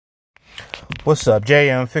What's up,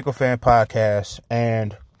 JM Fickle Fan Podcast,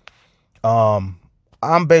 and I'm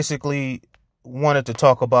basically wanted to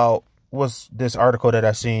talk about what's this article that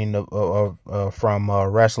I seen from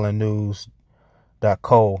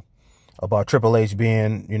WrestlingNews.co about Triple H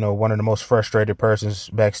being, one of the most frustrated persons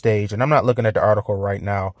backstage. And I'm not looking at the article right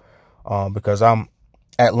now because I'm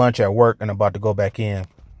at lunch at work and about to go back in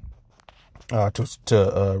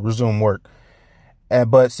to resume work.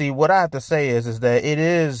 But see, what I have to say is that it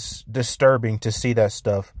is disturbing to see that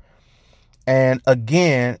stuff. And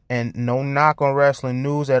again, and no knock on Wrestling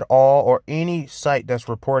News at all or any site that's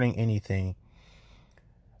reporting anything,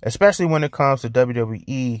 especially when it comes to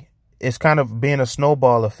WWE, it's kind of being a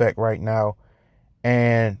snowball effect right now.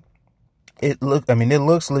 And it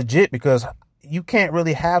looks legit because you can't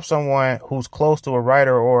really have someone who's close to a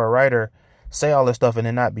writer say all this stuff and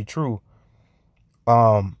it not be true.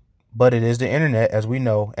 But it is the internet, as we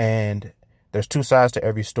know, and there's two sides to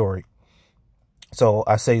every story. So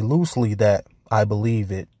I say loosely that I believe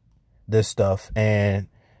this stuff, and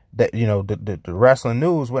that, the Wrestling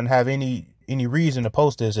News wouldn't have any reason to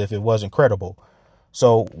post this if it wasn't credible.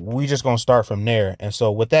 So we just going to start from there. And so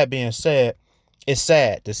with that being said, it's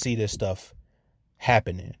sad to see this stuff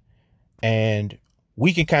happening. And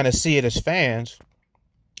we can kind of see it as fans,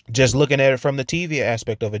 just looking at it from the TV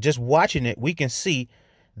aspect of it, just watching it, we can see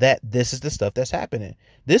that this is the stuff that's happening.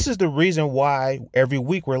 This is the reason why every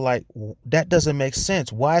week we're like, that doesn't make sense.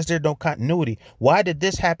 Why is there no continuity? Why did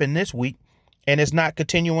this happen this week and it's not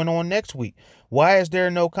continuing on next week? Why is there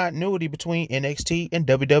no continuity between NXT and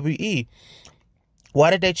WWE?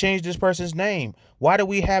 Why did they change this person's name? Why do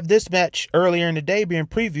we have this match earlier in the day being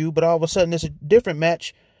previewed, but all of a sudden it's a different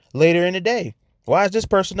match later in the day? Why is this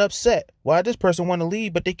person upset? Why does this person want to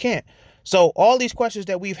leave, but they can't? So all these questions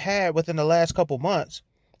that we've had within the last couple months,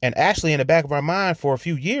 and actually in the back of our mind for a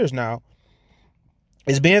few years now,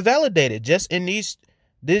 is being validated just in these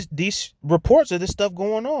reports of this stuff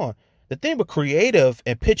going on. The thing with creative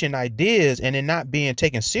and pitching ideas and then not being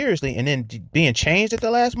taken seriously and then being changed at the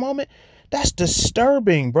last moment, that's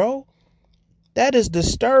disturbing, bro. That is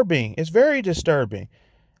disturbing. It's very disturbing.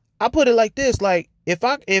 I put it like this, like if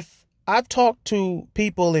I've talked to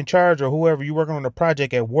people in charge or whoever, you working on a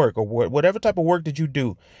project at work or whatever type of work that you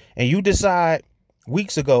do, and you decide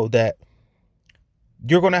weeks ago that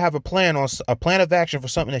you're going to have a plan of action for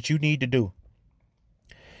something that you need to do.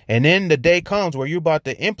 And then the day comes where you're about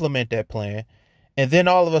to implement that plan. And then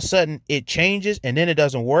all of a sudden it changes and then it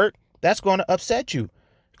doesn't work. That's going to upset you.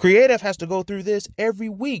 Creative has to go through this every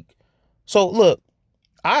week. So look,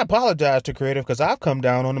 I apologize to Creative because I've come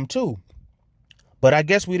down on them too. But I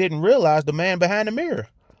guess we didn't realize the man behind the mirror,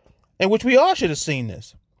 in which we all should have seen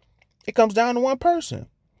this. It comes down to one person.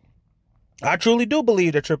 I truly do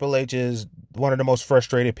believe that Triple H is one of the most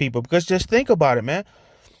frustrated people, because just think about it, man.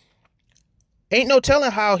 Ain't no telling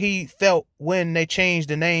how he felt when they changed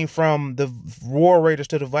the name from the War Raiders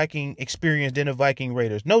to the Viking Experience, then the Viking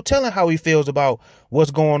Raiders. No telling how he feels about what's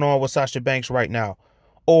going on with Sasha Banks right now.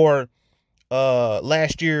 Or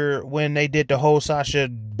last year when they did the whole Sasha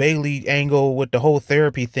Bailey angle with the whole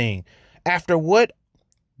therapy thing. After what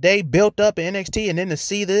they built up in NXT, and then to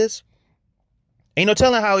see this, ain't no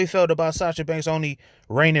telling how he felt about Sasha Banks only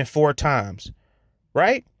reigning 4 times,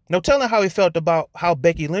 right? No telling how he felt about how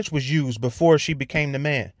Becky Lynch was used before she became the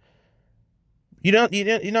man. You know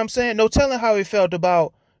what I'm saying? No telling how he felt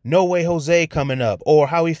about No Way Jose coming up, or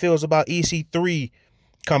how he feels about EC3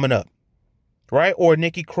 coming up, right? Or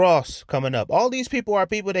Nikki Cross coming up. All these people are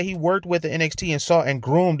people that he worked with in NXT and saw and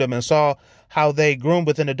groomed them and saw how they groomed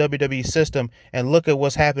within the WWE system. And look at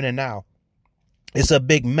what's happening now. It's a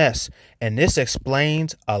big mess, and this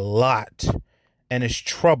explains a lot, and it's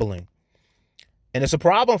troubling, and it's a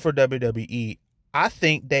problem for WWE. I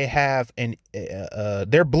think they have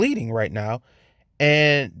they're bleeding right now,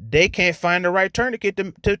 and they can't find the right tourniquet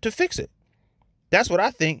to fix it. That's what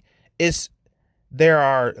I think. There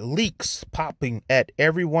are leaks popping at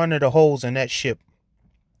every one of the holes in that ship.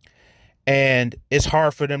 And it's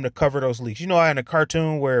hard for them to cover those leaks. You know how in a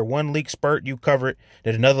cartoon where one leak spurt, you cover it,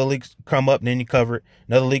 then another leak come up, and then you cover it,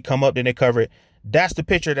 another leak come up, then they cover it. That's the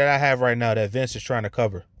picture that I have right now that Vince is trying to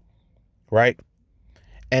cover, right?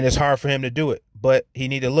 And it's hard for him to do it. But he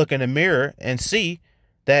need to look in the mirror and see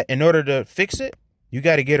that in order to fix it, you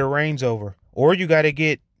got to get a reins over, or you got to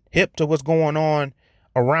get hip to what's going on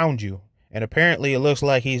around you. And apparently it looks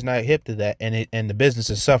like he's not hip to that, and the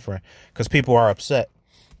business is suffering because people are upset.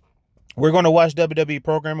 We're going to watch WWE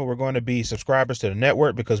programming. We're going to be subscribers to the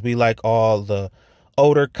network because we like all the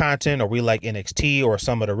older content, or we like NXT or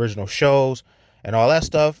some of the original shows and all that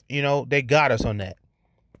stuff. They got us on that.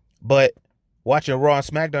 But watching Raw and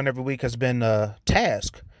SmackDown every week has been a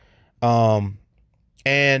task. Um,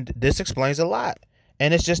 and this explains a lot.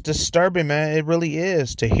 And it's just disturbing, man. It really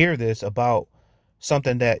is, to hear this about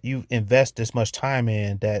something that you invest this much time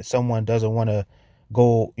in, that someone doesn't want to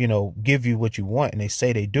go, give you what you want. And they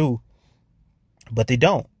say they do, but they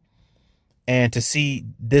don't. And to see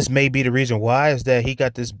this may be the reason why, is that he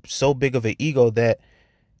got this so big of an ego that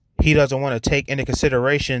he doesn't want to take into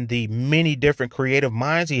consideration the many different creative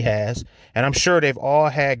minds he has. And I'm sure they've all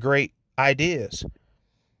had great ideas.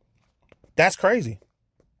 That's crazy.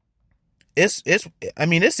 It's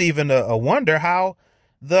even a wonder how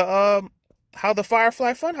the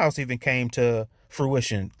Firefly Funhouse even came to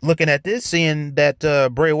fruition. Looking at this, seeing that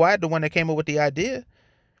Bray Wyatt, the one that came up with the idea.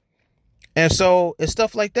 And so it's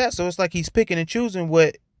stuff like that. So it's like he's picking and choosing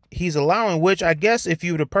what he's allowing, which I guess if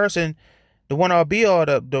you the person, the one all be all,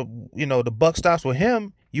 the buck stops with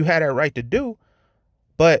him, you had that right to do.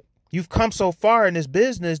 But you've come so far in this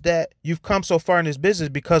business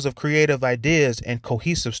because of creative ideas and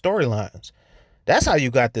cohesive storylines. That's how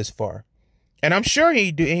you got this far. And I'm sure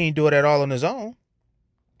he ain't do it at all on his own.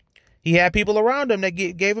 He had people around him that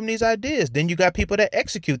gave him these ideas. Then you got people that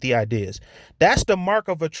execute the ideas. That's the mark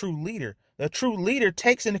of a true leader. The true leader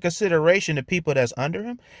takes into consideration the people that's under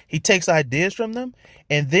him. He takes ideas from them,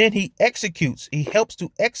 and then he executes. He helps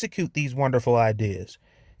to execute these wonderful ideas.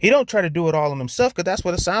 He don't try to do it all on himself, because that's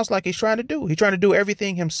what it sounds like he's trying to do. He's trying to do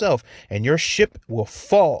everything himself, and your ship will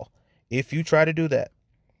fall if you try to do that.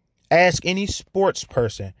 Ask any sports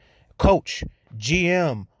person, coach,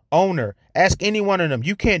 GM, owner, ask any one of them.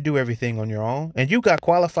 You can't do everything on your own. And you got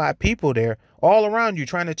qualified people there all around you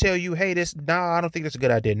trying to tell you, hey, I don't think that's a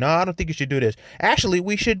good idea. No, I don't think you should do this. Actually,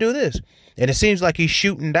 we should do this. And it seems like he's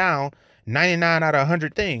shooting down 99 out of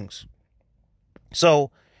 100 things.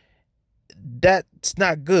 So that's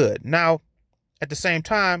not good. Now, at the same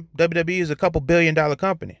time, WWE is a couple $1 billion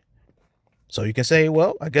company. So you can say,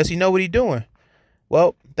 well, I guess he know what he's doing.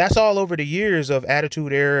 Well, that's all over the years of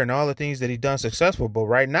Attitude Era and all the things that he's done successful. But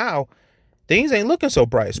right now, things ain't looking so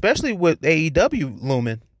bright, especially with AEW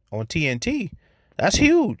looming on TNT. That's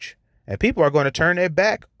huge. And people are going to turn their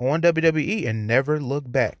back on WWE and never look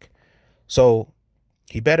back. So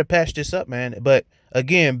he better patch this up, man. But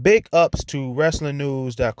again, big ups to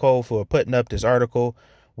WrestlingNews.co for putting up this article,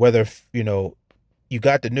 whether, you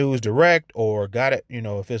got the news direct or got it,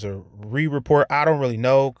 if it's a re-report, I don't really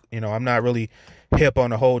know. I'm not really hip on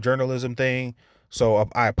the whole journalism thing. So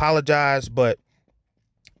I apologize, but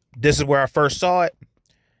this is where I first saw it.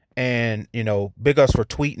 And, big ups for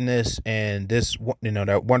tweeting this and this,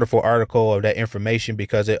 that wonderful article of that information,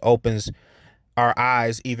 because it opens our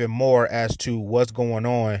eyes even more as to what's going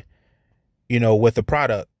on, with the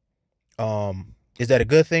product. Is that a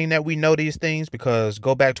good thing that we know these things? Because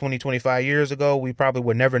go back 20, 25 years ago, we probably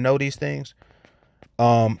would never know these things.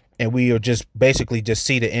 And we are just basically just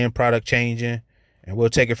see the end product changing, and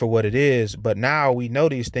we'll take it for what it is. But now we know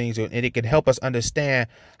these things, and it can help us understand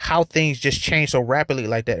how things just change so rapidly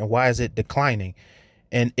like that, and why is it declining.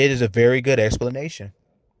 And it is a very good explanation.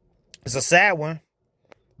 It's a sad one,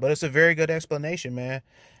 but it's a very good explanation, man.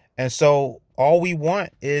 And so all we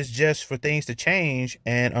want is just for things to change.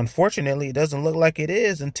 And unfortunately, it doesn't look like it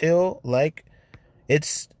is until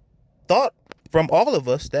it's thought from all of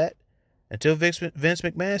us that until Vince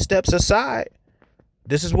McMahon steps aside,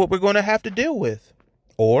 this is what we're going to have to deal with.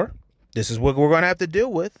 Or this is what we're going to have to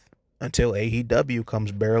deal with until AEW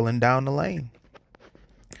comes barreling down the lane.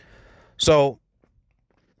 So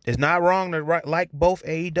it's not wrong to like both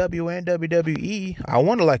AEW and WWE. I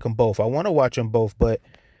want to like them both. I want to watch them both. But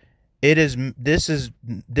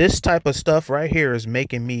this type of stuff right here is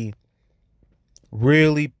making me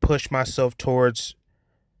really push myself towards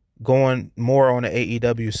going more on the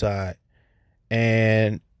AEW side.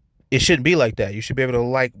 And it shouldn't be like that. You should be able to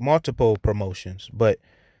like multiple promotions, but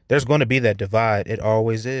there's going to be that divide. It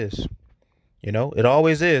always is. It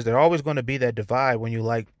always is. There's always going to be that divide when you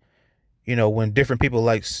like, when different people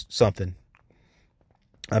like something.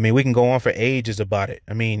 I mean, we can go on for ages about it.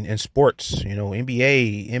 I mean, in sports,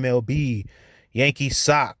 NBA, MLB, Yankees,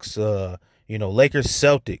 Sox, Lakers,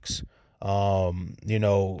 Celtics.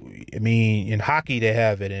 In hockey they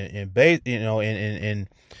have it,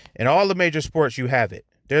 in all the major sports you have it.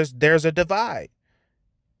 There's a divide,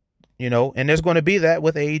 and there's going to be that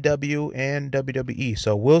with AEW and WWE.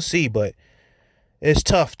 So we'll see, but it's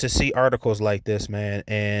tough to see articles like this, man,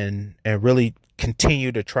 and really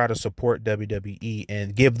continue to try to support WWE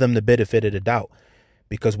and give them the benefit of the doubt,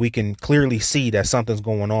 because we can clearly see that something's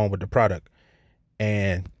going on with the product.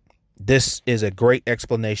 And this is a great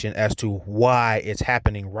explanation as to why it's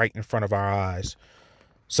happening right in front of our eyes.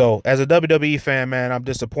 So as a WWE fan, man, I'm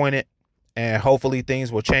disappointed, and hopefully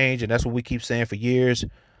things will change. And that's what we keep saying for years.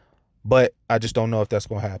 but I just don't know if that's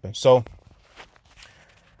going to happen. So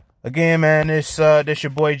again, man, this your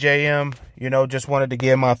boy JM, just wanted to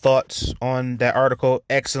give my thoughts on that article.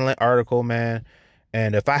 Excellent article, man.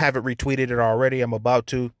 And if I haven't retweeted it already, I'm about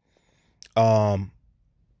to. And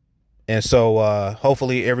so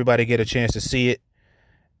hopefully everybody get a chance to see it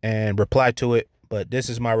and reply to it. But this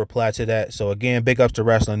is my reply to that. So again, big ups to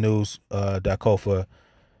WrestlingNews.co for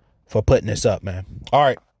putting this up, man. All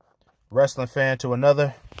right. Wrestling fan to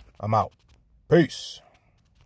another. I'm out. Peace.